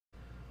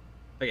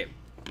Okay.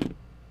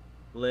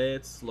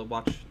 Let's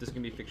watch. This is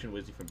gonna be Fiction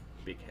Wizzy from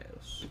Big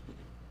House.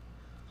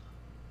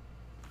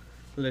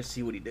 Let's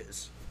see what he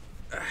does.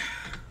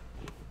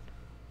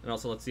 And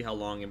also, let's see how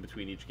long in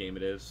between each game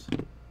it is.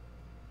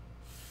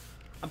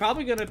 I'm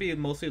probably going to be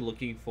mostly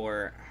looking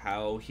for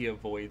how he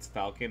avoids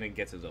Falcon and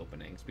gets his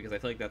openings, because I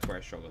feel like that's where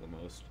I struggle the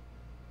most.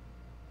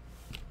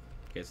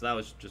 Okay, so that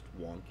was just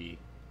wonky.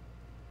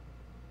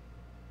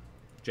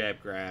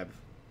 Jab, grab.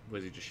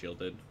 Was he just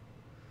shielded?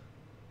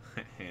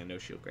 No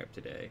shield grab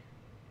today.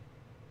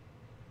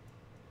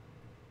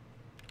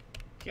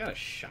 You got a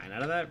shine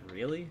out of that?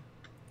 Really?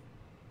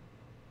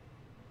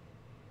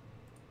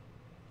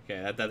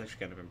 Okay, that's actually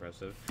kind of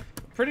impressive.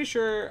 I'm pretty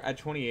sure at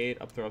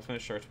 28, up throw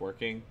finish starts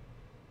working.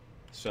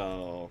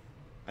 So,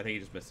 I think he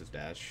just missed his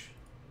dash.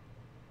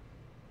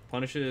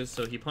 Punishes,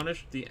 so he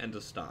punished the end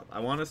of Stomp.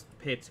 I want to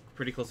pay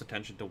pretty close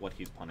attention to what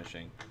he's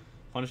punishing.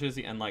 Punishes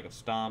the end leg of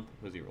Stomp,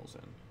 Wizzy rolls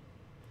in.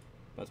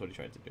 That's what he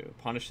tried to do.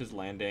 Punishes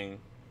landing.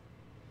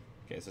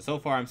 Okay, so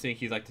far I'm seeing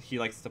he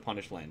likes to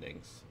punish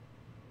landings.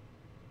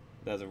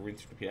 That's a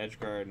rinse repeat edge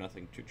guard,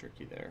 nothing too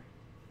tricky there.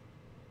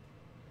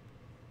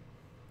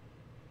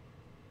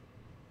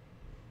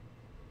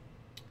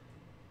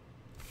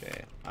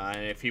 Okay,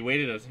 and if he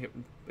waited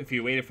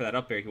for that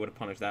up air, he would have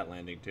punished that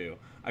landing too.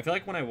 I feel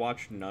like when I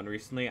watched None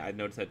recently, I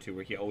noticed that too,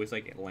 where he always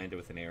like landed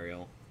with an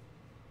aerial.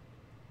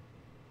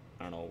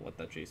 I don't know what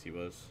that JC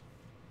was.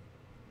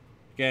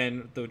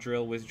 Again, the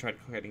drill Wizzy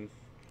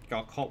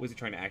got caught Wizzy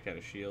trying to act out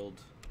of shield.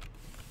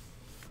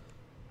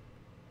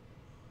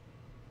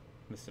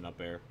 Missed an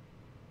up air.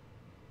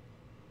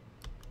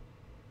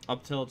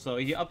 Up tilt, so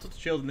he up tilts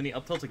shield and then he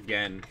up tilts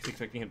again. He's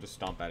expecting him to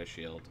stomp out of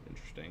shield.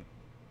 Interesting.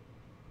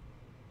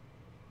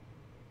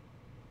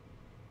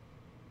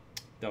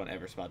 Don't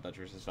ever spot dodge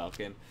versus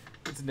Falcon.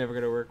 It's never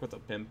gonna work with a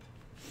pimp.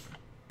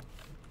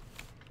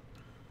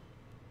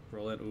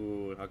 Roll it.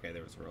 Ooh, okay,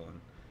 there was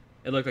rolling.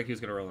 It looked like he was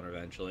gonna roll in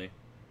eventually.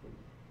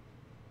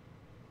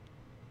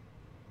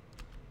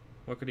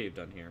 What could he have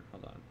done here?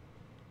 Hold on.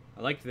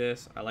 I like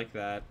this. I like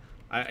that.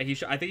 I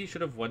think he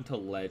should have went to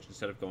ledge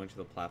instead of going to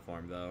the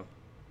platform though.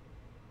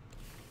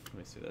 Let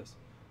me see this.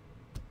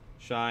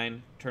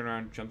 Shine, turn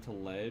around, jump to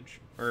ledge,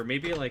 or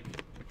maybe like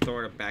throw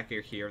it a back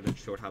air here and then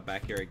short hop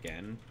back air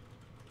again.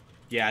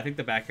 Yeah, I think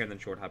the back air and then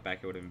short hop back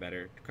air would have been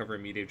better. Cover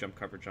immediate jump,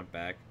 cover jump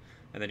back,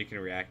 and then you can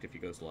react if he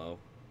goes low.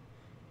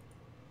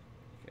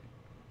 Okay.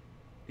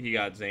 He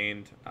got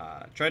zaned.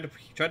 Tried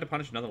to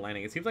punish another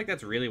landing. It seems like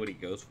that's really what he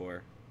goes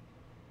for.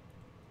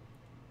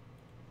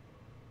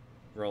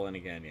 Roll in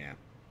again, yeah.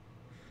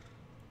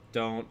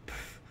 Don't.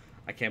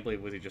 I can't believe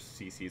Wizzy just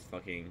CC's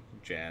fucking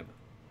jab.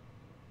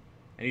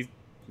 And he's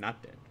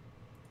not dead.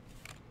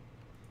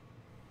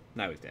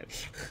 Now he's dead.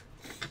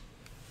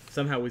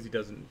 Somehow Wizzy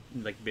doesn't,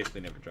 like,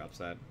 basically never drops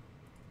that.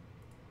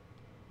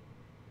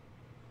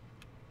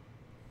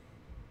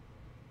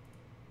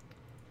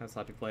 Kind of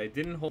sloppy play.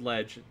 Didn't hold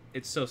ledge.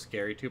 It's so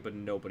scary too, but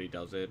nobody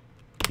does it.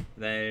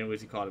 Then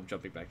Wizzy caught him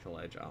jumping back to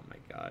ledge. Oh my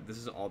god. This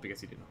is all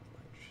because he didn't hold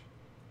ledge.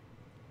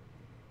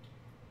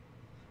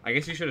 I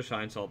guess you should have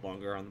shine salt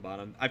longer on the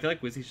bottom. I feel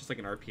like Wizzy's just like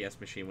an RPS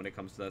machine when it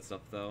comes to that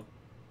stuff though.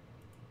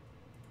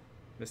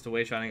 Missed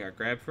away shining, got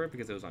grabbed for it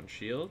because it was on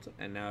shield,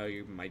 and now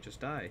you might just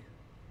die.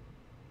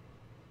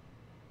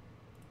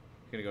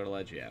 Gonna go to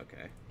ledge? Yeah,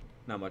 okay.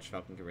 Not much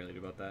Falcon can really do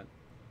about that.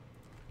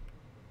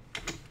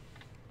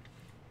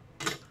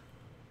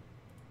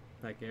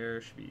 Back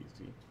air should be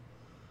easy.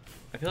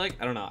 I feel like,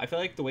 I don't know, I feel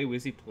like the way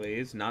Wizzy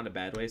plays, not in a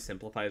bad way,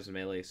 simplifies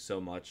melee so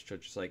much to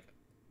just like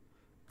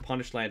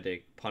punish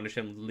landing, punish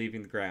him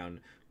leaving the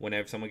ground.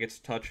 Whenever someone gets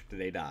touched,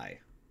 they die.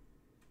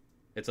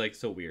 It's like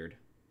so weird.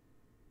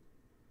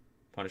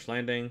 Punish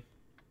landing.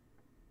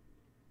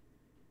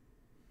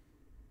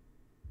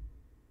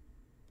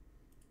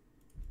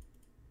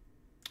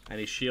 And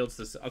he shields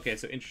this. Okay,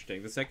 so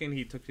interesting. The second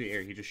he took to the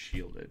air, he just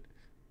shielded.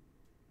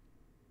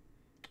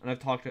 And I've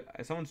talked to...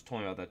 Someone's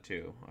told me about that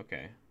too.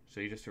 Okay, so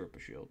he just threw up a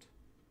shield.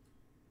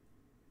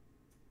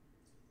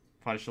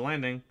 Punished the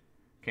landing.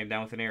 Came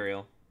down with an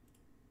aerial.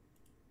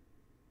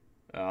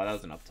 That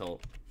was an up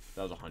tilt.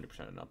 That was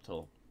 100% an up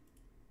tilt.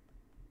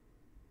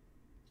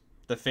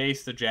 The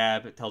face, the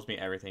jab, it tells me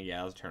everything.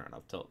 Yeah, I was turning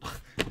up tilt.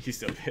 He's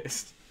so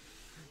pissed.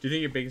 Do you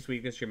think your biggest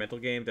weakness is your mental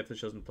game? Definitely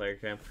shows in the player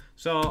cam.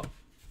 So,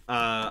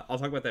 I'll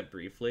talk about that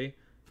briefly.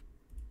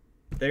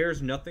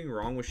 There's nothing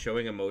wrong with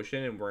showing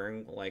emotion and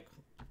wearing like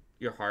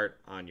your heart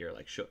on your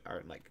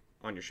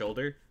on your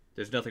shoulder.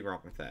 There's nothing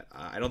wrong with that.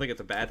 I don't think it's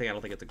a bad thing. I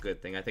don't think it's a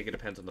good thing. I think it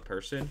depends on the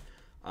person.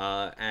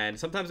 And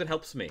sometimes it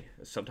helps me.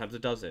 Sometimes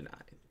it doesn't.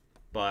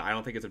 But I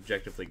don't think it's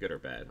objectively good or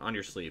bad. On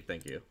your sleeve,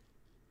 thank you.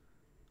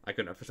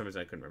 For some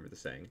reason I couldn't remember the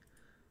saying.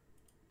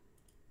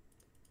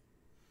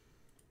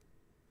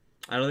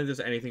 I don't think there's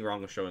anything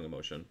wrong with showing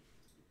emotion.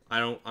 I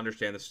don't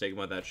understand the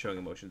stigma that showing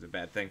emotion is a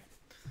bad thing.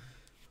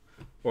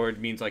 Or it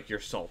means like you're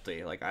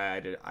salty. Like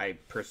I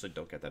personally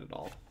don't get that at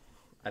all.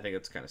 I think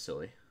it's kind of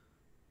silly.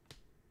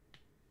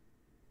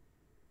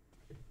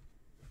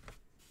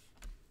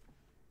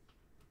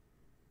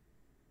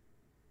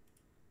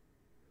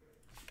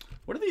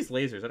 What are these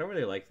lasers? I don't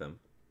really like them.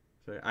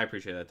 So I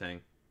appreciate that,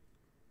 Tang.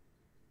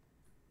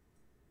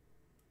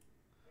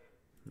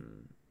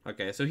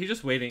 Okay, so he's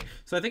just waiting.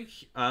 So I think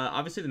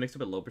obviously the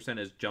mix-up at low percent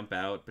is jump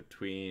out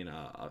between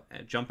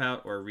jump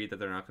out or read that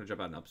they're not going to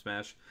jump out and up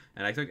smash.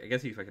 And I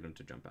guess he expected him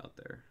to jump out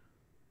there.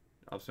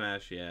 Up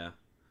smash, yeah.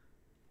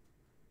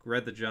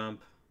 Read the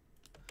jump.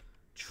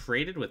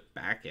 Traded with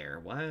back air.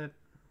 What?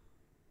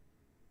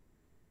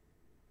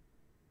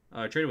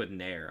 Traded with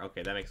nair.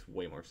 Okay, that makes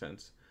way more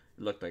sense.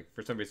 It looked like,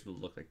 for some reason,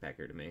 it looked like back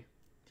air to me.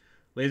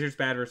 Laser's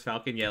bad versus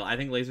Falcon. Yeah, I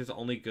think Laser's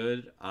only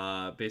good.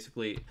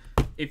 Basically,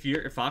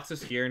 if Fox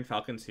is here and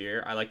Falcon's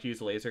here, I like to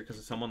use Laser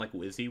because someone like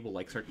Wizzy will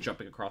like start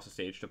jumping across the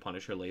stage to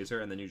punish your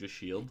Laser, and then you just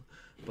shield.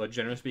 But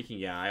generally speaking,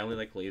 yeah, I only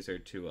like Laser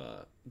to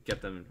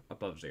get them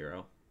above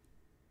 0.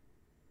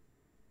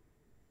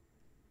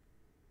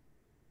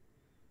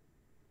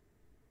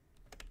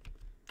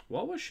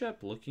 What was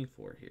Shep looking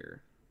for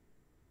here?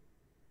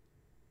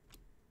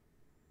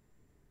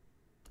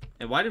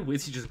 And why did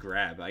Wizzy just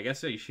grab? I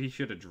guess he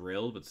should have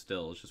drilled, but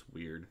still, it's just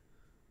weird.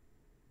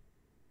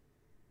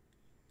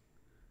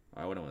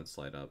 I wouldn't want to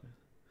slide up.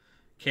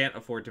 Can't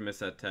afford to miss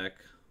that tech.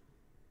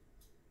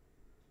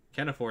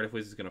 Can't afford if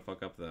Wizzy's gonna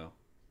fuck up, though.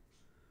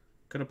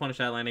 Could have punished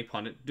that landing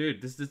punish.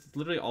 Dude, this is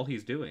literally all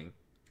he's doing.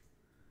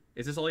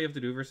 Is this all you have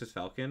to do versus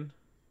Falcon?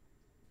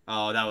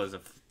 Oh, that was a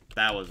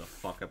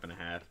fuck up and a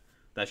half.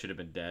 That should have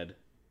been dead.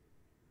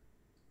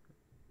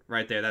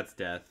 Right there, that's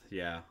death.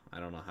 Yeah, I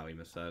don't know how he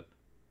missed that.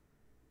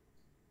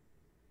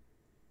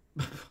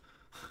 What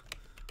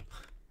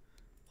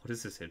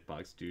is this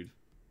hitbox, dude?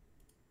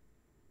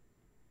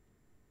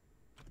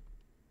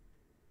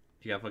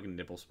 You got fucking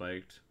nipple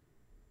spiked.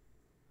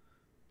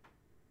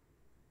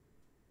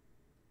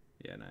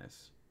 Yeah,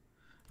 nice.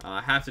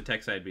 Half the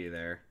tech side B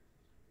there.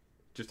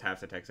 Just half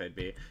the tech side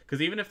B.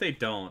 Because even if they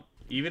don't,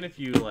 even if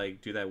you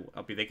like do that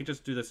up B, they can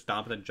just do the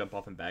stomp and then jump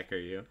off and back air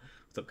you.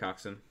 What's up,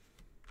 Coxon?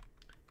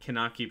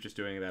 Cannot keep just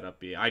doing that up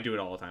B. I do it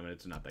all the time and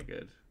it's not that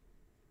good.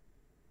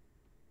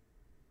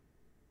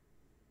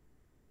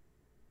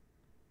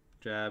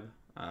 Jab.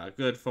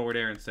 Good forward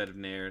air instead of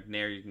nair.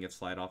 Nair you can get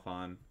slide off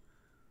on.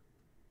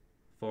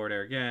 Forward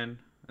air again.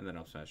 And then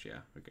up smash. Yeah.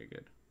 Okay,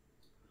 good.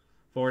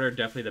 Forward air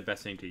definitely the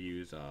best thing to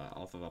use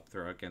off of up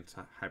throw against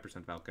high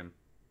percent Falcon.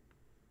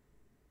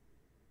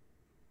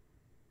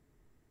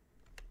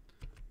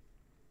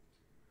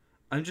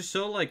 I'm just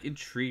so like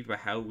intrigued by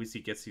how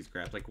Wizzy gets these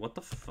grabs. Like, what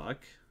the fuck?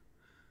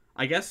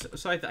 I guess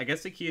so. I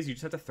guess the key is you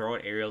just have to throw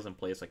out aerials in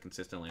place like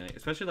consistently,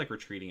 especially like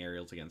retreating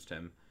aerials against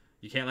him.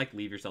 You can't like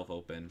leave yourself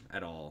open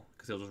at all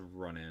because he'll just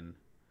run in.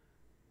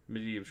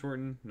 Medium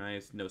shorten,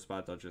 nice. No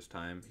spot dodge this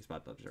time. He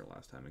spot dodged there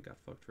last time and got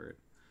fucked for it.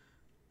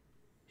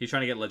 He's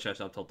trying to get ledge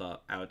dash up tilt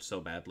out so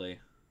badly.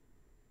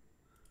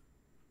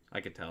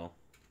 I could tell.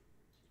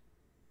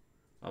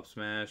 Up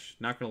smash,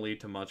 not gonna lead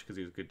to much because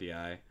he was good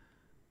DI.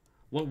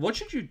 What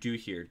should you do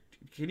here?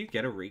 Can you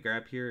get a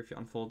regrab here if you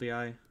unfold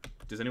DI?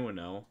 Does anyone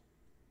know?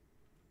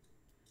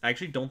 I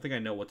actually don't think I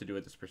know what to do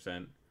at this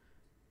percent.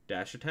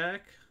 Dash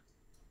attack?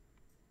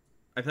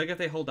 I feel like if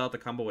they hold out, the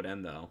combo would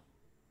end, though.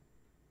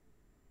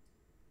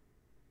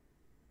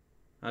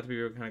 Not to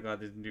be kind of glad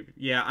they didn't do...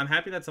 Yeah, I'm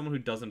happy that someone who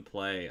doesn't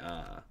play...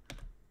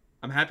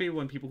 I'm happy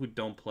when people who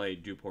don't play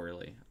do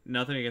poorly.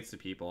 Nothing against the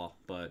people,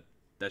 but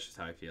that's just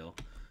how I feel.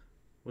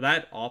 With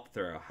that op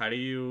throw, how do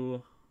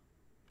you...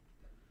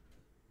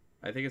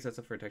 I think it sets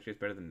up for a tech chase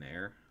better than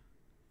Nair.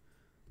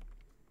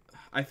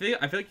 I feel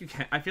like you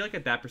can. I feel like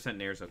at that percent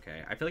Nair is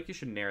okay. I feel like you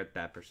should Nair at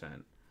that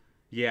percent.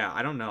 Yeah,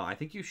 I don't know. I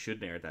think you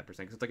should Nair at that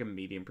percent because it's like a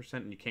medium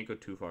percent and you can't go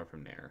too far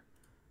from Nair.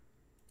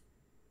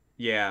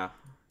 Yeah,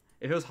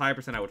 if it was high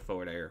percent, I would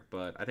forward air,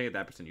 but I think at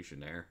that percent you should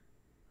Nair.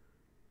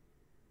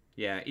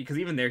 Yeah, because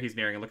even there he's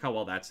Nairing, and look how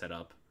well that's set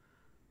up.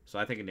 So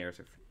I think a Nair is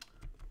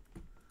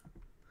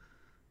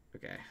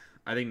okay.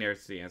 I think Nair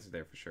is the answer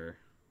there for sure.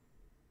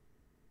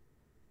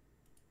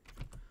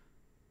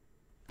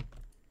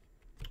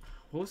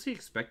 What was he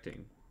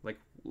expecting? Like,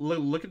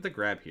 look at the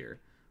grab here.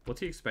 What's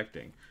he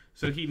expecting?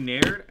 So he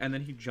nared and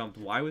then he jumped.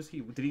 Why was he...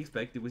 Did he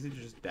expect... Was he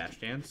just dash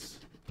dance?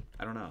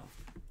 I don't know.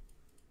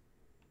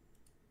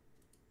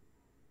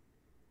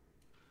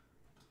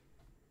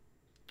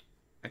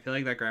 I feel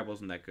like that grab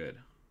wasn't that good.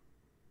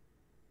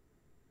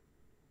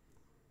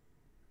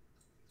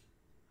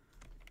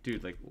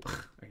 Dude, like...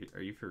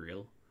 Are you for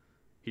real?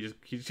 He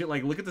just...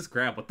 Like, look at this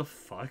grab. What the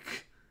fuck?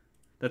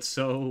 That's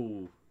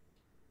so...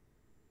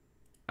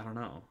 I don't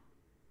know.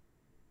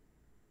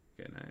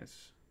 Okay,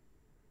 nice.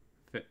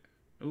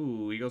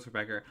 Ooh, he goes for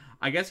back air.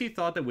 I guess he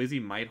thought that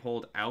Wizzy might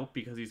hold out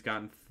because he's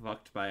gotten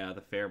fucked by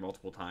the fair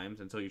multiple times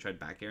until you tried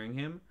back airing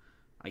him.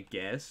 I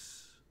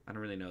guess. I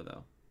don't really know,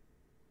 though.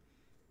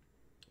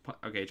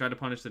 Okay, tried to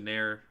punish the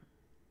Nair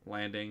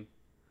landing.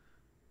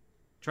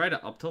 Tried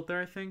to up tilt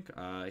there, I think.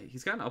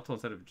 He's gotten up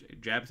tilt instead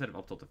of jab instead of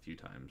up tilt a few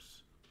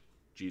times.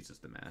 Jesus,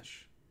 the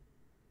mash.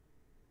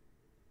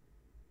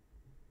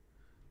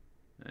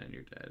 And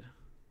you're dead.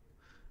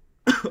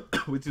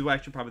 Which is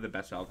actually probably the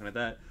best Falcon at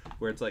that,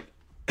 where it's like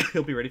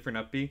he'll be ready for an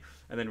up B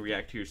and then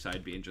react to your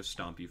side B and just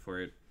stomp you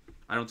for it.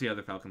 I don't see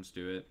other Falcons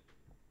do it.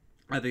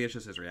 I think it's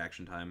just his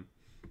reaction time.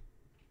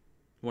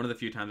 One of the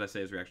few times I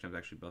say his reaction time is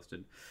actually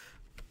busted.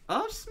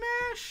 Up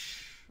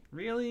smash?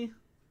 Really?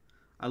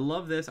 I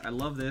love this. I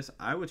love this.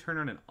 I would turn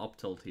on an up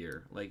tilt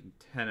here. Like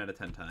 10 out of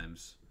 10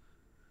 times.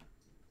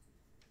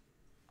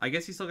 I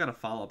guess he still got a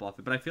follow-up off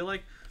it. But I feel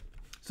like...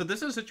 So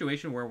this is a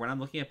situation where when I'm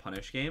looking at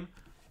punish game,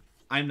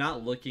 I'm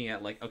not looking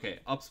at like, okay,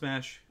 up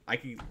smash, I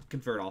can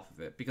convert off of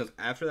it. Because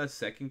after that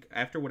second...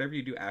 After whatever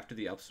you do after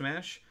the up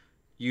smash,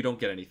 you don't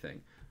get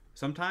anything.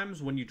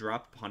 Sometimes when you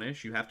drop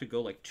punish, you have to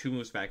go like 2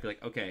 moves back. You're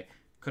like, okay,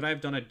 could I have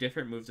done a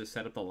different move to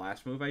set up the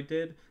last move I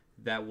did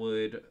that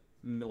would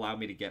allow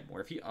me to get more?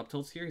 If he up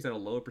tilts here, he's at a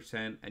lower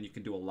percent, and you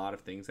can do a lot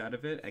of things out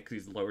of it because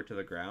he's lower to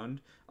the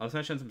ground. Up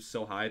smash sends him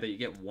so high that you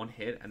get one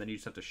hit, and then you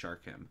just have to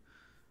shark him.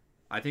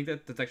 I think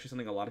that that's actually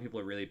something a lot of people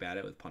are really bad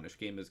at with punish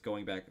game, is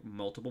going back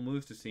multiple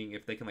moves to seeing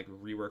if they can like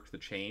rework the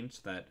chain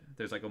so that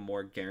there's like a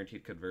more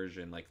guaranteed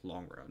conversion like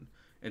long run,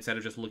 instead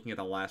of just looking at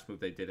the last move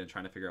they did and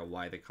trying to figure out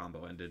why the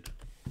combo ended.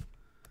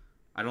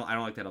 I don't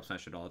like that up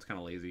smash at all. It's kind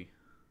of lazy.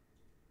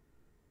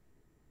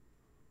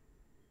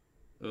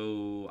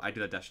 Oh, I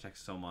do that dash attack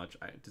so much.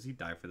 Does he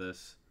die for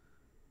this?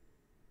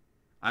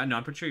 No,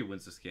 I'm pretty sure he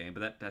wins this game, but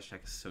that dash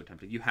attack is so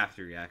tempting. You have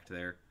to react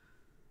there.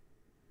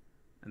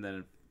 And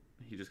then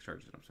he just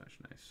charges an up smash.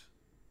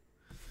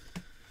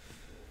 Nice.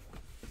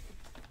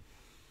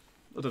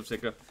 What's up,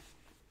 Sika?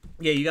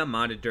 Yeah, you got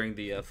modded during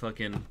the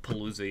fucking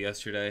Palooza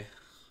yesterday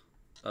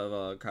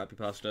of copy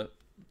pasta.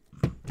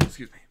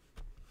 Excuse me.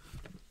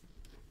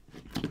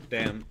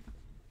 Damn.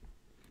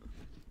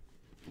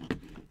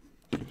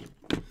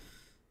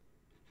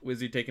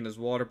 Wizzy taking his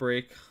water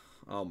break.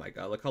 Oh my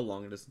god, look how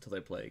long it is until they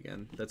play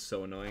again. That's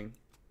so annoying.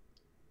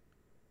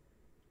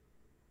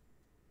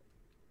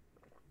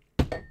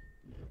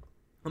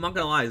 I'm not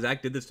gonna lie,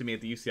 Zach did this to me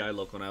at the UCI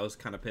local and I was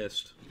kind of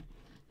pissed.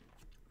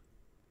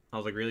 I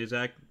was like, really,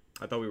 Zach?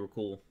 I thought we were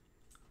cool.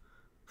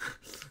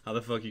 How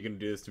the fuck are you gonna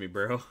do this to me,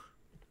 bro?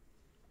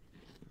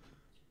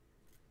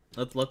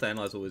 Let's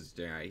analyze what Wizzy's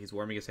doing. Alright, he's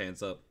warming his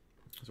hands up.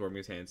 He's warming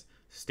his hands.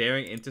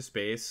 Staring into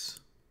space.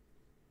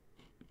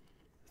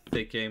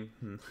 Thinking,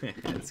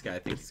 this guy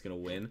thinks he's gonna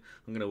win.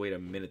 I'm gonna wait a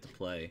minute to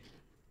play.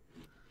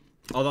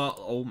 Although,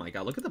 oh my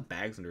god, look at the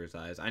bags under his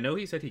eyes. I know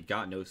he said he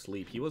got no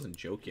sleep. He wasn't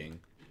joking.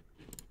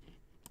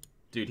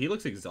 Dude, he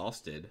looks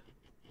exhausted.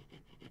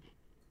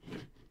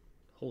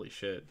 Holy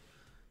shit.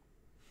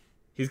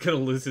 He's gonna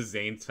lose his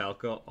Zane's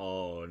Falco.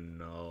 Oh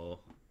no.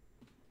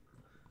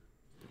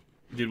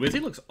 Dude,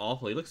 Wizzy looks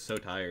awful. He looks so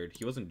tired.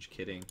 He wasn't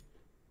kidding.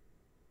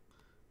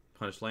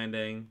 Punish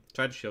landing.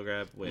 Tried to shield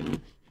grab. Wait.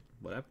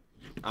 What happened?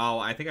 Oh,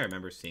 I think I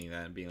remember seeing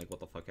that and being like, what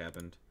the fuck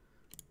happened?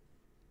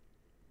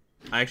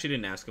 I actually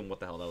didn't ask him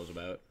what the hell that was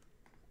about.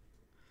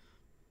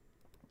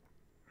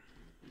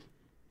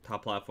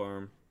 Top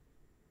platform.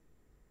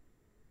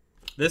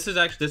 This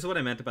is what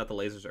I meant about the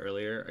lasers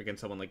earlier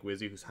against someone like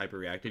Wizzy who's hyper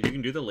reactive. You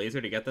can do the laser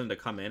to get them to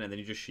come in and then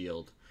you just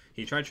shield.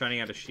 He tried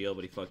shining out a shield,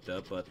 but he fucked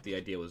up, but the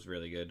idea was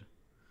really good.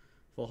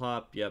 Full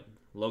hop, yep.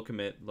 Low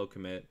commit, low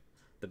commit.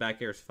 The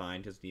back air is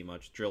fine, doesn't need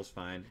much. Drill's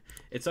fine.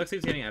 It sucks that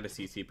he's getting out of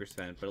CC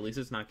 %, but at least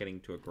it's not getting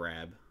to a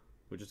grab,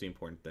 which is the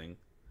important thing.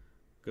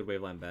 Good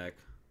waveline back.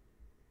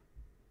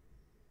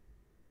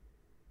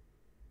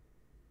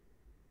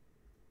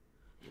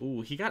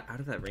 Ooh, he got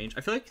out of that range.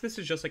 I feel like this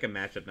is just like a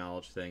matchup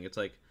knowledge thing. It's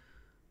like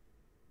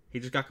he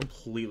just got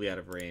completely out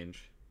of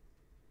range.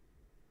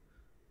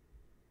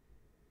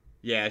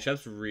 Yeah,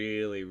 Shep's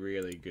really,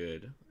 really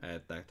good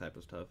at that type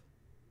of stuff.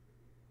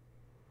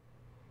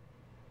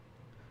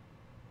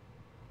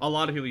 A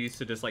lot of people used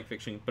to dislike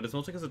Fiction, but it's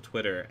mostly because of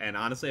Twitter. And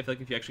honestly, I feel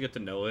like if you actually get to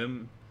know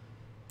him,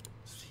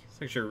 he's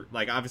actually,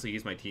 like, obviously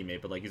he's my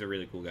teammate, but like he's a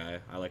really cool guy.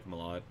 I like him a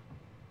lot.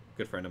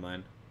 Good friend of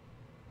mine.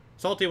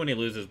 Salty when he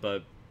loses,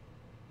 but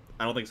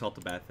I don't think salt's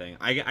a bad thing.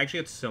 I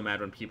actually get so mad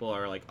when people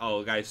are like,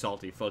 "Oh, guy's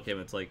salty, fuck him."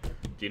 It's like,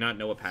 do you not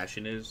know what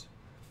passion is?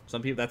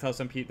 Some people,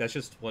 that's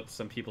just what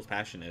some people's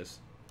passion is.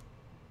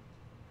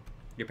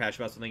 You're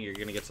passionate about something, you're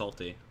gonna get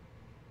salty.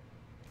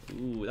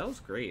 Ooh, that was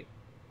great.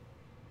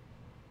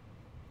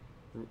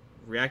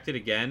 Reacted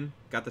again,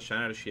 got the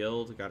shine out of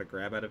shield, got a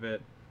grab out of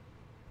it.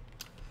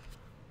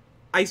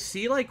 I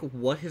see like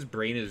what his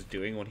brain is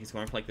doing when he's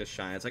going for like this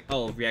shine. It's like,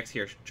 oh, reacts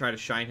here, try to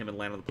shine him and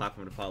land on the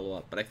platform to follow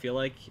up. But I feel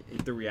like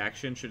the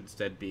reaction should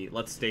instead be,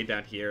 let's stay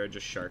down here and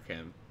just shark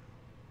him.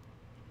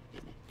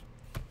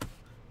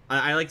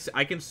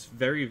 I can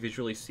very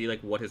visually see like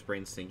what his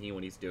brain's thinking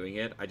when he's doing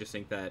it. I just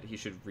think that he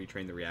should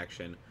retrain the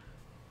reaction,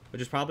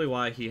 which is probably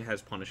why he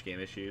has punish game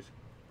issues.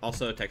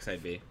 Also, tech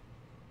side B.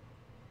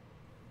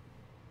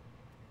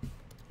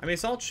 I mean,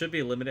 salt should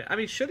be limited. I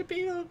mean, should it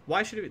be?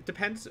 Why should it?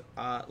 Depends.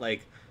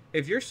 Like,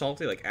 if you're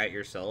salty, like, at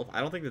yourself, I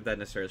don't think that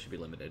necessarily should be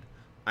limited.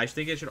 I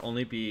think it should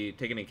only be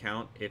taken into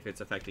account if it's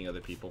affecting other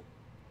people.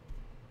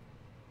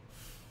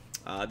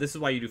 This is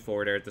why you do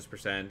forward air at this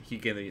 %. He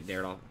can nair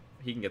it off.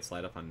 He can get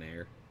slide off on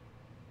nair.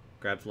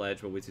 Grabs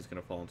ledge, but Wizzy's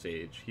gonna fall on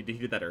stage. He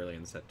did that early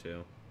in the set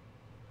too.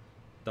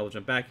 Double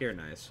jump back here,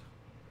 nice.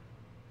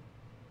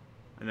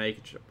 And now you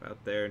can jump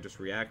out there and just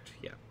react.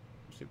 Yeah,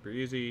 super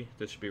easy.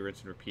 This should be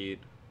rinse and repeat.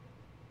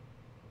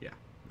 Yeah,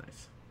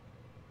 Nice.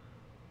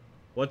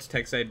 What's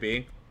tech side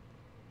B?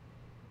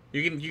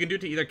 You can do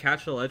it to either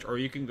catch the ledge or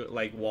you can go,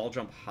 like wall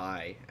jump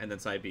high and then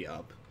side B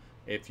up.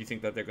 If you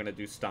think that they're gonna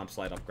do stomp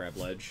slide up grab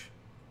ledge,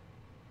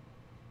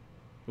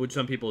 which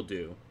some people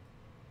do.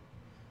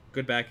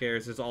 Good back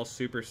airs is all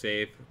super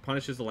safe.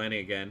 Punishes the landing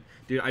again,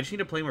 dude. I just need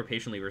to play more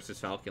patiently versus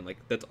Falcon. Like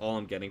that's all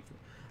I'm getting.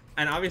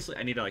 And obviously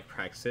I need to like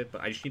practice it,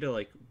 but I just need to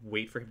like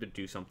wait for him to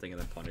do something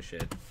and then punish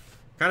it.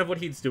 Kind of what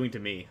he's doing to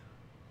me.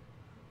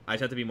 I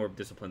just have to be more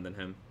disciplined than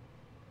him.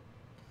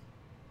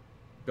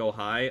 Go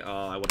high.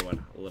 Oh, I would have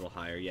went a little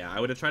higher. Yeah, I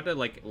would have tried to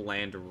like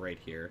land right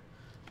here.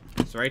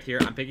 So right here,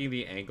 I'm picking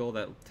the angle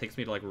that takes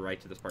me to like right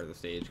to this part of the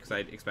stage because I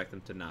expect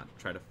them to not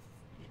try to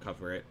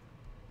cover it.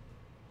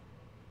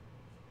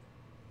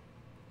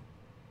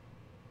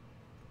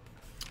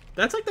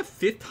 That's like the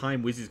 5th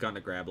time Wizzy's gotten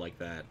a grab like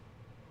that.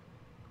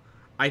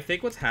 I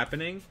think what's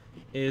happening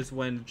is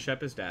when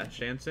Shep is dash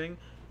dancing,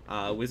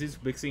 Wizzy's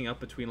mixing up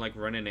between like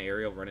run and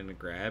aerial, run and a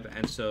grab,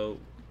 and so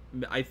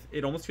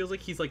it almost feels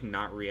like he's like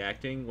not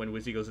reacting when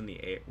Wizzy goes in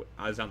the air,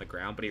 is on the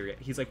ground, but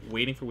he's like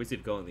waiting for Wizzy to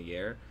go in the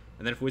air,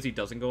 and then if Wizzy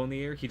doesn't go in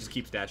the air, he just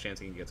keeps dash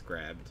dancing and gets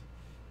grabbed.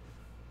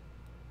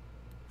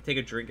 Take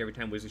a drink every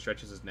time Wizzy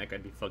stretches his neck,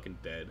 I'd be fucking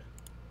dead.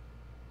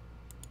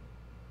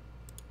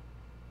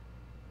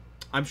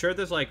 I'm sure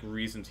there's like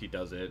reasons he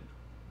does it.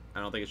 I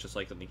don't think it's just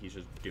like something he's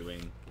just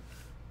doing.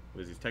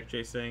 Wizzy's tech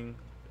chasing.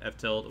 F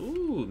tilt.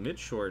 Ooh, mid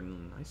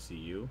shorten. I see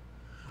you.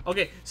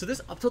 Okay, so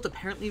this up tilt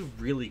apparently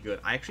really good.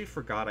 I actually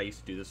forgot I used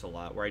to do this a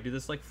lot, where I do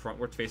this like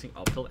frontwards facing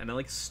up tilt and it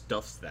like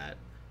stuffs that.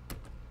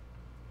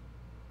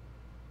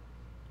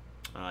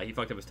 He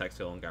fucked up his tech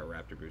tilt and got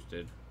raptor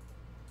boosted.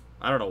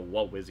 I don't know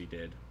what Wizzy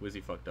did.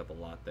 Wizzy fucked up a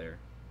lot there.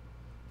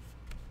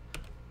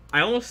 I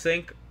almost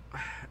think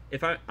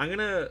if I'm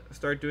gonna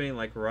start doing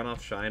like run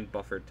off shine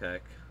buffer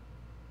tech.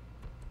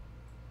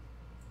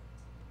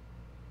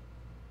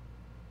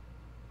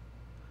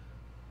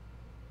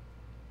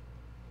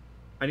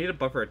 I need a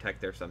buffer attack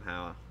there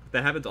somehow.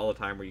 That happens all the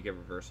time where you get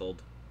reversaled.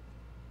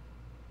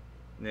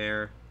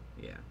 There.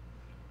 Yeah.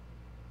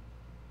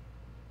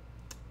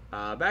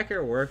 Back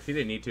air works. He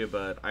didn't need to,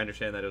 but I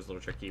understand that it was a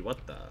little tricky.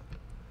 What the?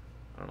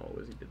 I don't know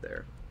what Wizzy did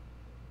there.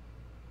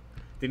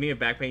 Didn't he have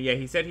back pain? Yeah,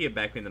 he said he had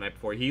back pain the night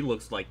before. He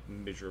looks like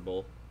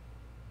miserable.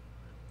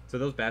 So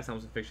those bat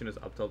stomps in fiction is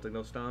up tilting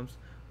those stomps?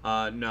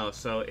 No,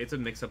 so it's a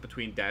mix up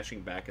between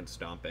dashing back and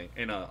stomping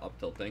and up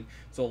tilting.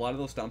 So a lot of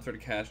those stomps are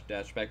to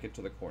dash back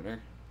into the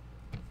corner.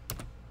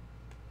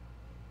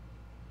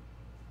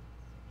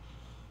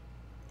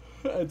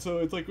 And so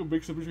it's like a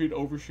mix up between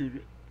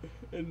overshoot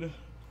and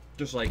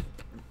just like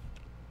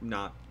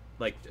not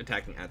like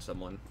attacking at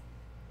someone.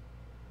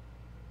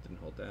 Didn't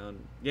hold down.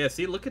 Yeah,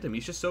 see, look at him.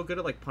 He's just so good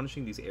at like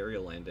punishing these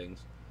aerial landings.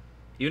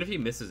 Even if he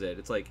misses it,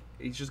 it's like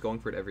he's just going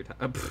for it every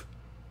time.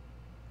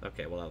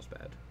 Okay, well that was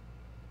bad.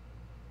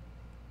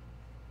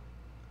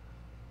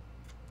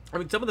 I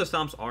mean, some of the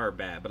stomps are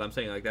bad, but I'm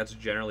saying like that's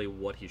generally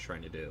what he's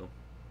trying to do.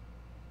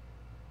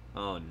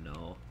 Oh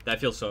no,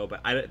 that feels so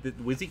bad.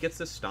 Wizzy gets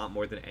this stomp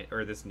more than,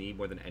 or this knee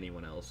more than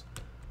anyone else.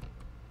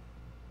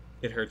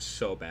 It hurts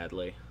so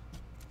badly.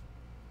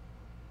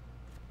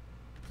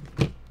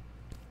 Okay.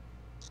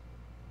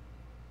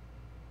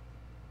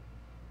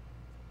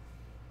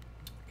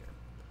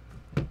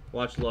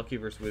 Watch Lucky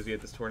versus Wizzy at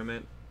this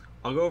tournament.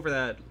 I'll go over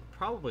that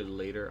probably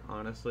later,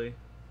 honestly.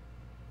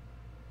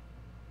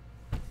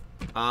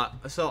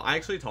 So I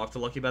actually talked to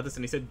Lucky about this,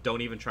 and he said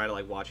don't even try to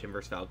like watch him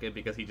versus Falcon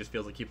because he just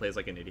feels like he plays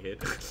like an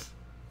idiot.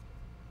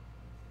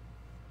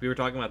 We were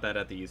talking about that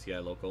at the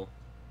UCI local.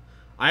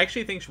 I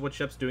actually think what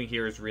Shep's doing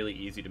here is really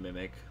easy to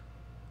mimic.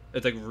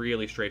 It's like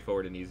really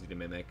straightforward and easy to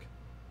mimic.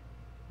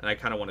 And I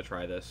kind of want to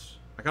try this.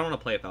 I kind of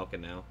want to play a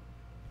Falcon now.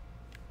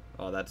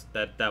 Oh, that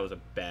was a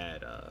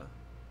bad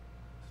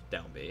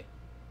down B.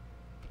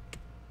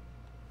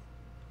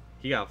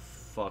 He got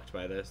fucked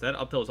by this. That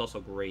up tilt was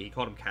also great. He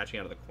caught him catching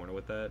out of the corner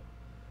with that.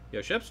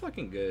 Yo, Shep's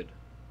fucking good.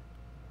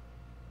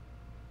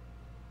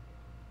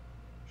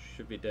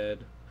 Should be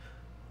dead.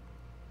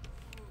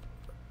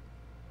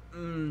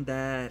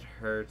 That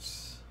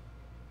hurts.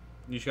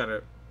 You just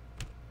gotta...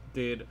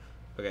 Dude,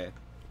 okay.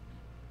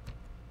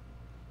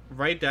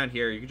 Right down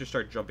here, you can just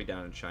start jumping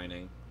down and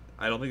shining.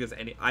 I don't think there's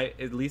any...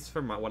 At least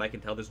from what I can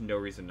tell, there's no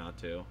reason not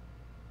to.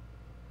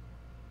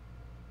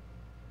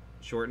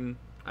 Shorten?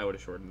 I would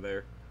have shortened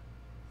there.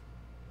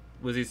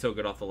 Wizzy's so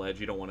good off the ledge,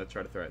 you don't want to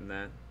try to threaten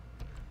that.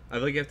 I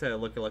feel like you have to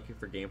look lucky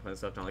for game plan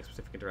stuff, not like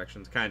specific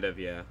interactions. Kind of,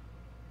 yeah.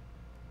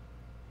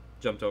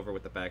 Jumped over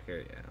with the back air,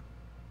 yeah.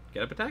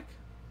 Get up attack?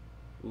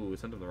 Ooh,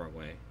 sent him the wrong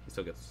way. He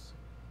still gets...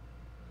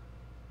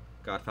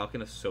 God,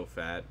 Falcon is so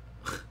fat.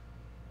 I was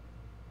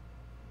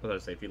about to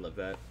say, if he lived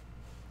that.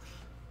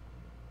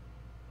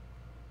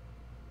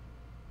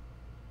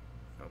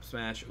 Up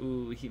smash.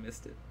 Ooh, he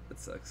missed it. That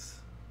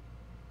sucks.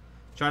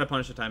 Trying to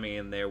punish the timing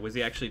in there.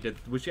 Wizzy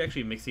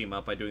actually mixing him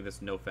up by doing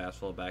this no fast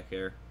fall back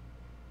air.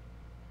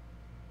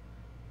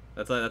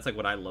 That's like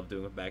what I love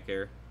doing with back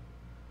air.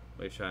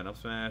 Wave Shine up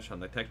smash on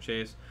the tech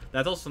chase.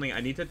 That's also something I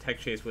need to tech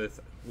chase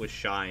with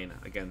Shine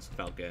against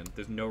Falcon.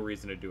 There's no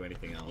reason to do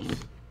anything else.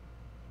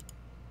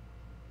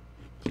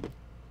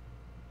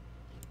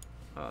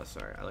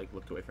 Sorry, I like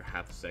looked away for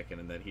half a second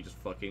and then he just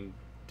fucking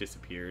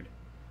disappeared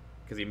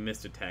because he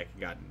missed attack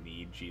and got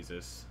kneed.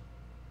 Jesus.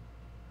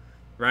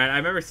 Right, I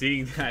remember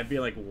seeing that. I'd be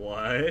like,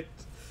 what?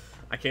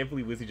 I can't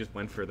believe Wizzy just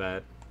went for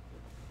that.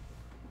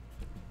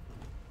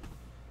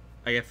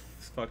 I get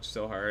fucked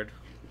so hard.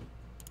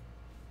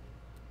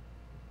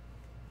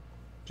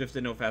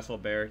 Drifted no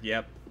fastball bear.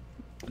 Yep.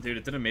 Dude,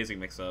 it's an amazing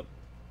mix-up.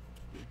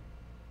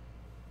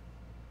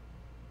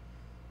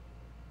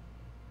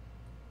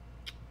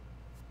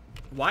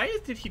 Why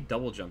did he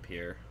double jump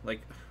here?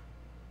 Like,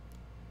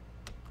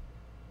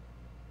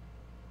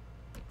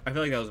 I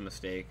feel like that was a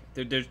mistake.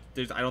 I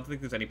don't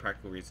think there's any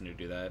practical reason to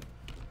do that.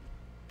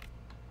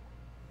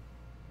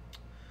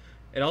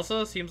 It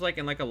also seems like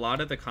in like a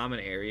lot of the common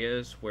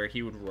areas where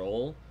he would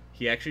roll,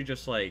 he actually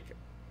just like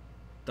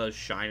does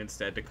shine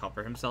instead to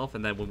cover himself,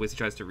 and then when Wizzy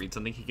tries to read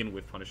something, he can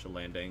whiff punish the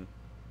landing.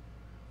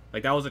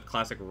 Like that was a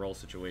classic roll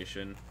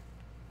situation.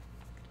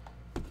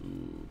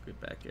 Ooh, good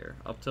back air.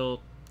 Up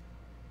tilt.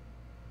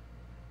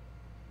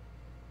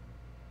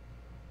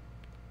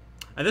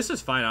 And this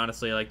is fine,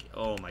 honestly. Like,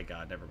 oh my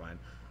god, never mind.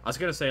 I was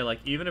gonna say, like,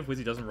 even if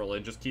Wizzy doesn't roll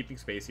in, just keeping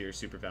space here is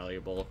super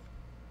valuable.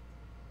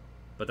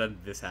 But then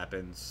this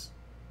happens.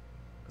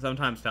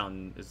 Sometimes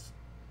Fountain is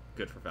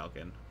good for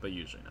Falcon, but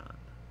usually not.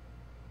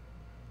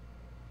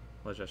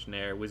 Ledge dash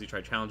nair. Wizzy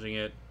tried challenging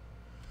it.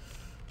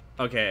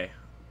 Okay.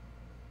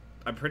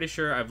 I'm pretty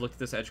sure I've looked at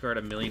this edge guard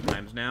a million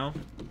times now.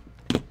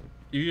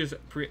 You just,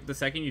 the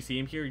second you see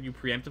him here, you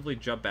preemptively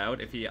jump out.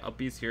 If he up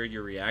B's here,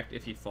 you react.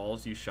 If he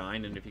falls, you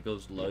shine. And if he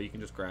goes low, you can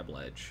just grab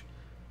ledge.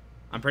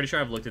 I'm pretty sure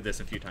I've looked at this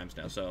a few times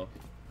now. So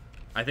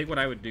I think what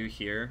I would do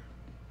here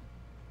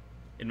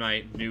in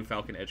my new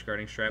Falcon edge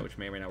guarding strat, which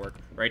may or may not work,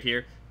 right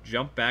here,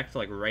 jump back to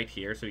like right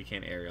here so he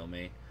can't aerial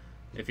me.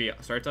 If he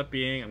starts up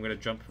being, I'm going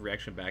to jump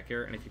reaction back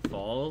here. And if he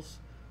falls,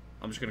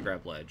 I'm just going to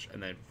grab ledge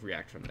and then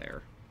react from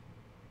there.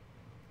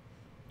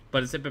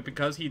 But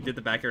because he did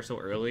the back air so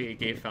early, it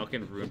gave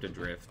Falcon room to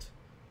drift.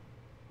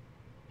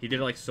 He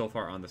did it like so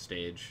far on the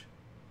stage.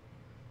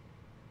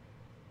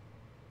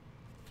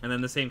 And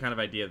then the same kind of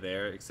idea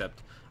there,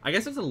 except I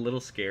guess it's a little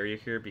scarier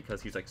here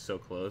because he's like so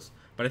close.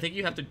 But I think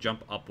you have to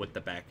jump up with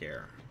the back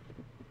air.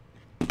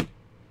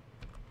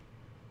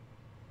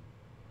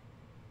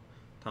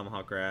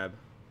 Tomahawk grab.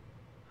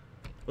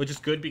 Which is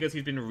good because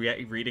he's been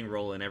reading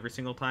roll in every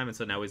single time, and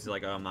so now he's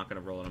like, oh, I'm not going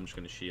to roll it, I'm just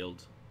going to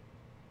shield.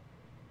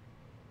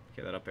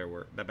 Okay, that up air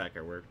worked. That back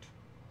air worked.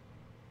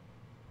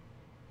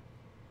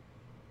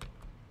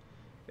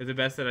 Is it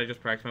best that I just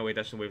practice my wave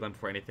dash and waveland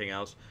before anything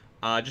else?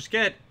 Just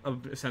get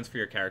a sense for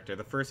your character.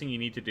 The first thing you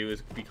need to do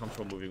is be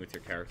comfortable moving with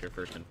your character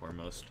first and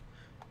foremost.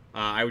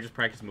 I would just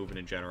practice movement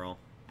in general.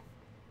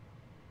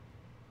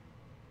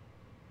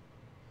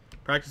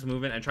 Practice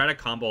movement and try to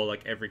combo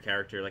like every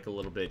character like a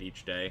little bit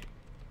each day.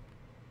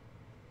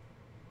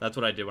 That's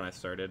what I did when I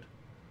started.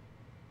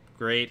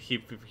 Great. He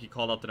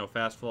called out the no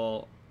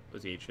fastfall.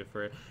 Was the H shift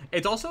for it?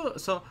 It's also,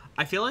 so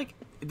I feel like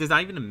there's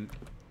not even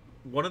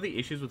one of the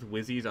issues with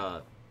Wizzy's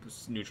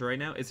neutral right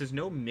now is there's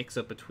no mix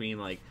up between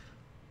like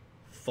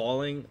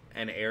falling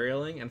and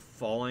aerialing and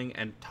falling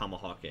and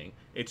tomahawking.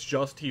 It's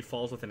just he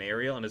falls with an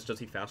aerial and it's just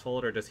he fast fall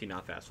it or does he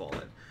not fast fall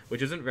it,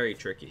 which isn't very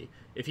tricky.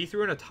 If he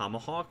threw in a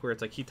tomahawk where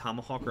it's like he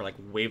tomahawk or like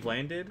wave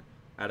landed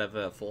out of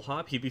a full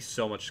hop, he'd be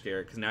so much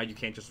scared because now you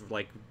can't just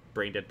like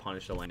brain dead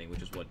punish the landing,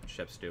 which is what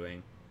Shep's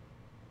doing.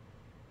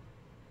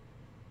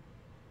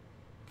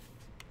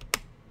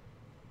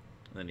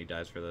 And then he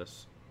dies for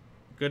this.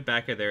 Good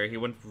back air there. He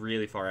went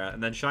really far out.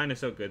 And then Shine is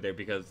so good there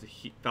because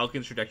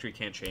Falcon's trajectory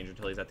can't change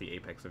until he's at the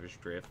apex of his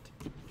drift.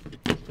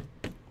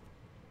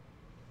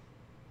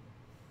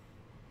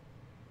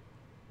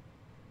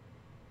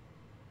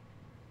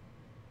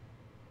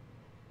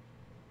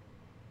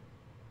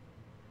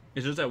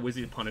 It's just that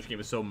Wizzy's punish game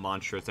is so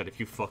monstrous that if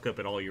you fuck up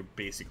at all, you're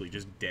basically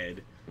just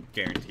dead.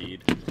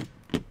 Guaranteed.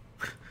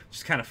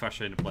 Just kind of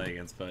frustrating to play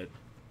against, but...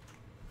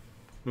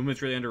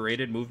 Movement's really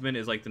underrated. Movement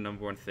is like the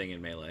 #1 thing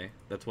in Melee.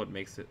 That's what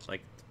makes it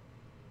like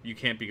you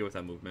can't be good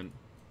without movement.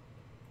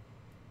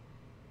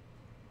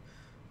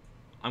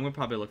 I'm gonna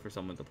probably look for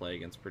someone to play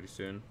against pretty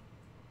soon.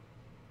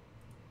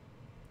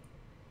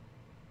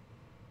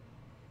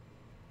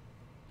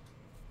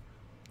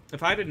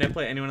 If I had to net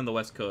play anyone on the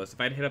West Coast, if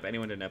I had to hit up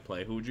anyone to net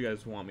play, who would you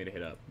guys want me to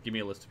hit up? Give me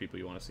a list of people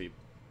you want to see.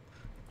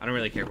 I don't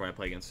really care who I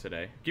play against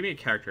today. Give me a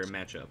character, a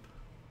matchup.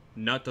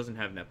 Nut doesn't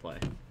have net play.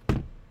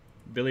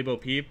 Billy Bo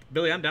Peep.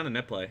 Billy, I'm down to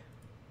net play.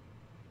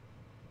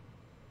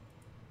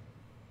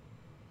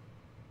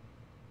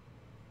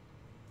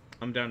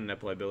 I'm down to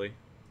net play, Billy.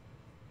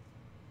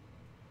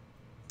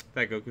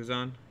 That Goku's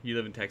on. You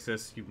live in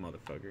Texas, you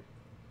motherfucker.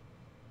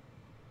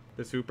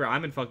 The Super.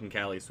 I'm in fucking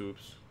Cali,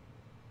 Swoops.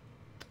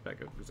 That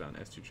Goku's on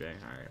S2J.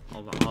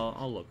 Alright,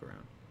 I'll look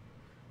around.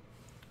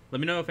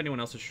 Let me know if anyone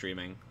else is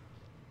streaming.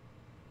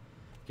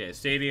 Okay,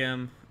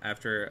 Stadium.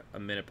 After a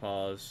minute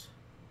pause.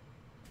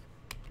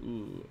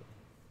 Ooh.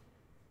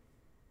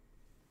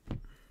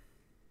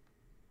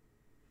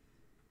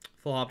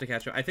 Full hop to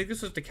catch him. I think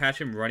this was to catch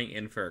him running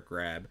in for a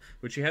grab,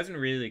 which he hasn't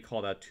really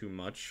called out too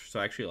much. So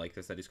I actually like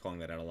this, that he's calling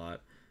that out a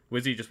lot.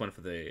 Wizzy just went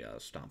for the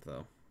stomp,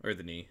 though. Or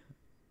the knee.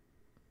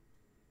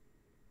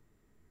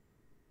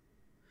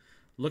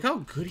 Look how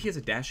good he is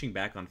at dashing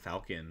back on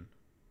Falcon.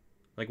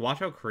 Like, watch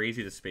how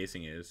crazy the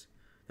spacing is.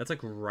 That's, like,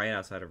 right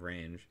outside of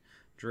range.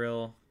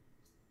 Drill.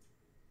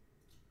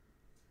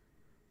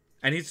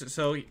 And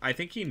I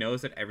think he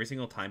knows that every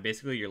single time,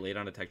 basically, you're late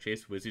on a tech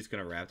chase, Wizzy's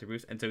going to Raptor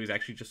Boost, and so he's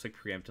actually just, like,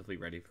 preemptively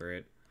ready for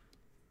it.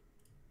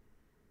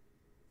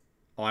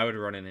 Oh, I would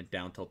run in and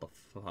down tilt the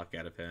fuck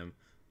out of him.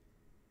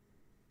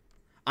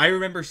 I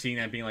remember seeing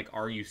that and being like,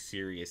 are you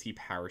serious? He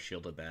power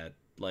shielded that.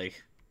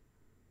 Like,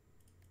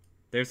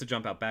 there's the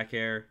jump out back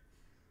air.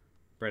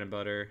 Bread and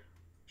butter.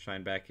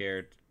 Shine back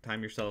air.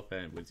 Time yourself,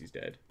 and Wizzy's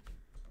dead.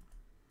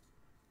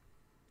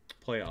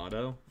 Play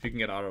auto. If you can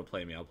get auto to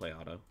play me, I'll play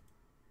auto.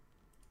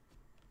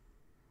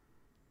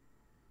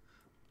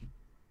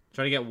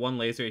 Try to get one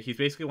laser. He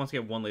basically wants to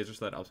get one laser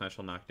so that up smash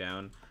will knock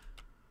down.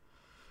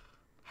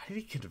 How did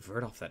he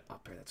convert off that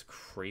up air? That's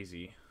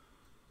crazy.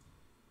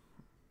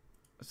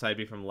 Side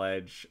B from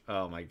ledge.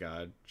 Oh my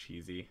god.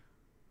 Cheesy.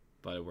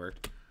 But it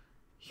worked.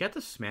 He got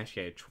the smash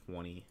guy at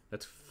 20.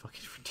 That's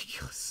fucking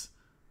ridiculous.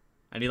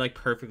 And he like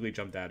perfectly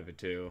jumped out of it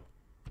too.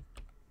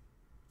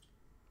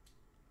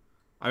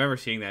 I remember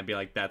seeing that and be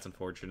like, that's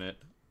unfortunate.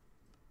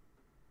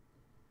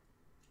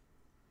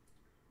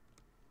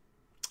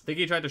 I think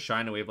he tried to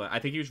shine away, but I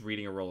think he was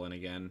reading a roll in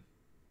again.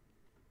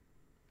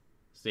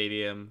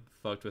 Stadium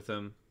fucked with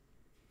him.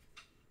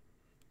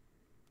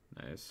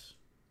 Nice.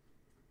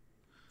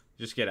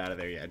 Just get out of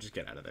there. Yeah, just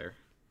get out of there.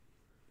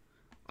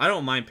 I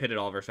don't mind pit at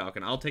all versus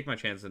Falcon. I'll take my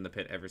chances in the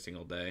pit every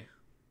single day.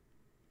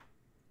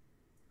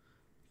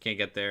 Can't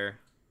get there.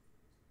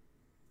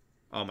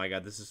 Oh my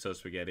god, this is so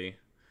spaghetti.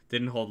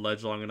 Didn't hold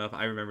ledge long enough.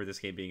 I remember this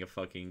game being a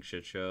fucking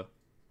shit show.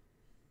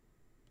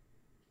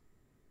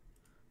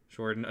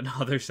 Jordan,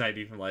 another side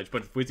B from ledge.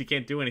 But Wizzy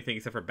can't do anything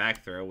except for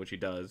back throw, which he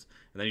does.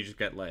 And then you just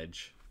get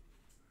ledge.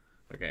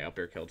 Okay, up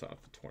air kill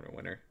top, the tournament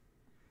winner.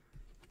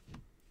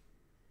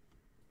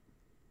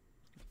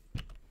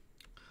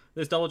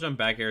 This double jump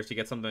back air is to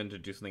get something to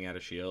do something out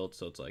of shield.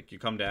 So it's like you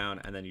come down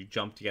and then you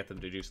jump to get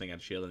them to do something out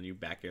of shield and you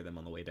back air them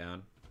on the way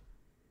down.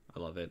 I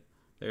love it.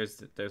 There's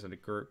that was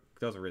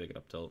a really good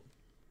up tilt.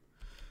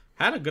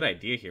 Had a good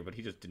idea here, but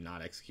he just did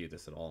not execute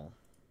this at all.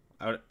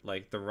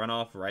 Like the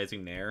runoff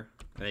rising nair,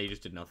 and then he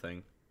just did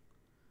nothing.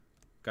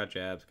 Got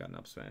jabs, got an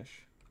up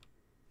smash.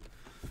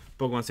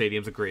 Pokemon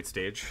Stadium's a great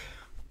stage.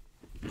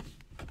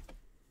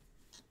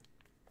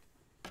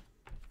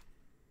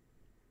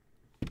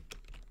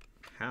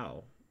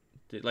 How?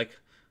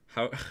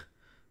 How?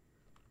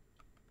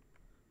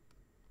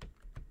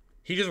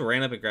 He just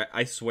ran up and grab.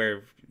 I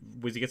swear,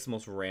 Wizzy gets the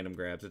most random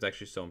grabs. It's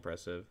actually so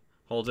impressive.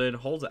 Holds in,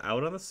 holds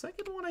out on the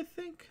second one, I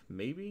think.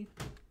 Maybe.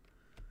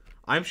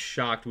 I'm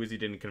shocked Wizzy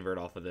didn't convert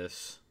off of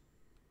this.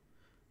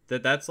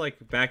 That's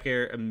like back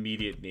air,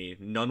 immediate knee.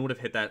 None would have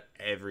hit that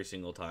every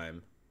single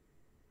time.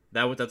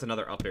 That's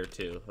another up air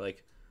too.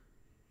 Like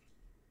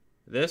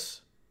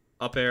this,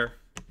 up air,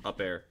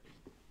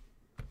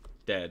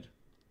 dead.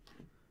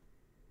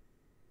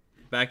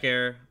 Back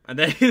air, and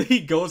then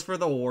he goes for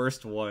the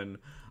worst one.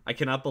 I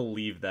cannot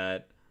believe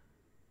that.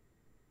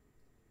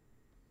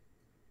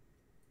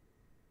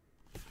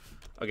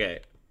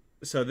 Okay,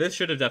 so this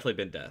should have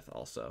definitely been death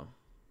also.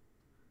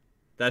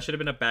 That should have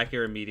been a back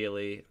air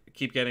immediately.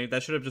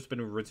 That should have just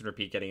been rinse and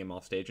repeat getting him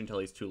off stage until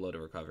he's too low to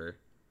recover.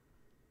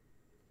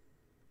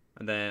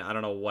 And then, I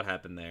don't know what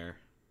happened there.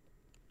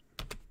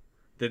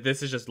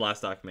 This is just last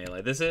stock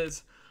melee.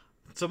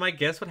 So my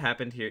guess what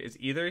happened here is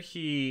either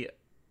he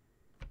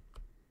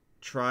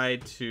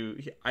tried to...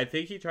 I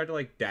think he tried to,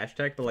 like, dash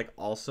tech, but, like,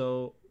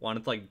 also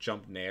wanted to, like,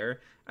 jump nair.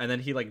 And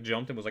then he, like,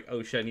 jumped and was like,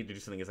 oh, shit, I need to do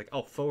something. He's like,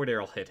 oh, forward air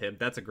will hit him.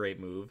 That's a great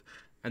move.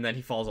 And then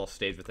he falls off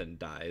stage with it and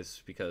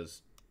dies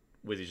because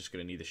Wizzy's just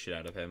going to need the shit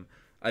out of him.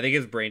 I think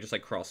his brain just,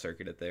 like,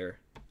 cross-circuited there.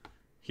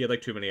 He had,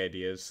 like, too many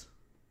ideas.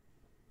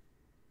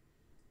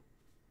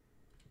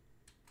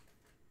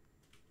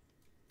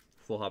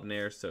 Full hop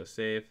nair, so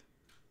safe.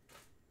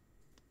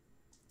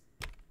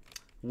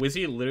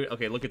 Wizzy literally...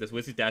 Okay, look at this.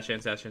 Wizzy dash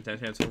chance,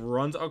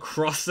 runs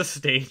across the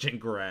stage and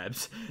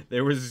grabs.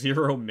 There was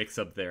zero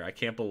mix-up there. I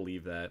can't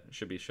believe that.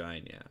 Should be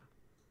shine, yeah.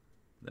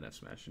 Then F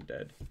smash and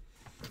dead.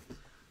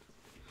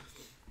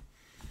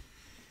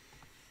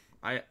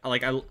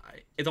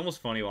 It's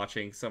almost funny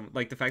watching some...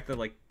 Like, the fact that,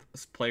 like, a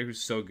player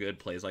who's so good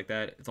plays like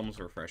that, it's almost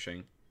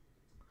refreshing.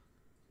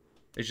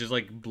 It's just,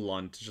 like,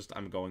 blunt. It's just,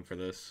 I'm going for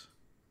this.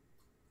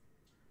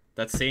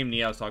 That same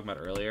knee I was talking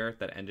about earlier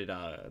that ended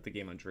the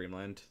game on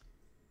Dreamland.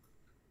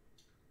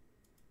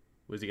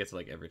 Wizzy gets it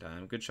like every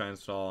time. Good shine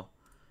stall.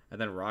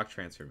 And then rock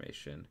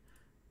transformation.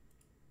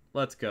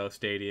 Let's go,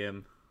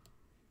 Stadium.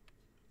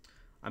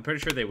 I'm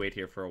pretty sure they wait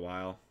here for a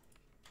while.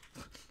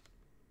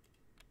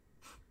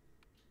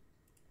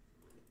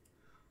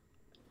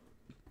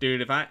 Dude,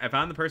 if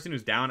I'm the person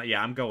who's down,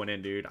 yeah, I'm going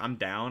in, dude. I'm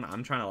down.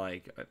 I'm trying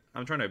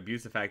to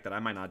abuse the fact that I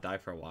might not die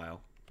for a while.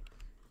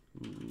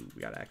 Ooh,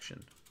 we got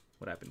action.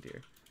 What happened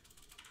here?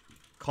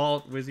 Call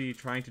it Wizzy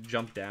trying to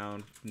jump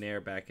down.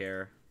 Nair, back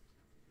air.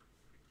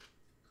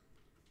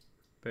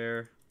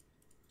 Bear.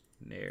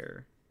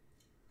 Nair.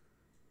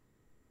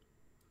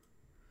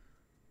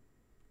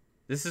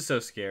 This is so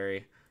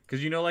scary.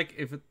 Because, you know, like,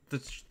 if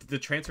the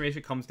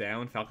transformation comes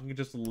down, Falcon can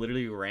just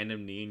literally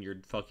random knee and you're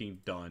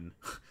fucking done.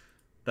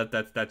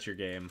 That's your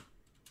game.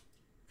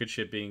 Good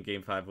shit being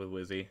game 5 with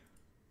Wizzy.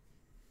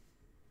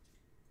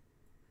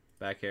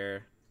 Back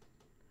air.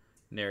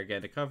 Nair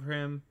again to cover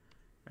him.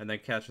 And then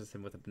catches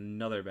him with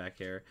another back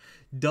air.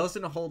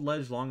 Doesn't hold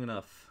ledge long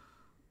enough.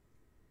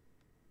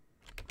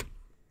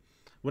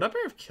 Would up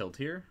air have killed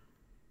here?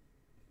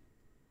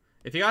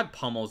 If he got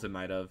pummels, it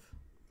might have.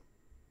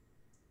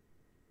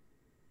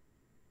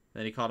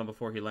 Then he caught him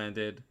before he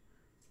landed.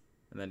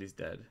 And then he's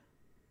dead.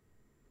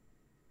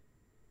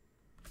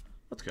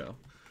 Let's go.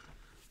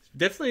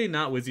 Definitely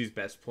not Wizzy's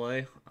best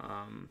play.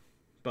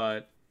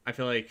 But I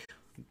feel like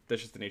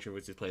that's just the nature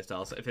of Wizzy's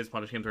playstyle. So if his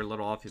punish games are a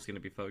little off, he's going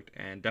to be fucked.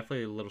 And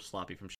definitely a little sloppy from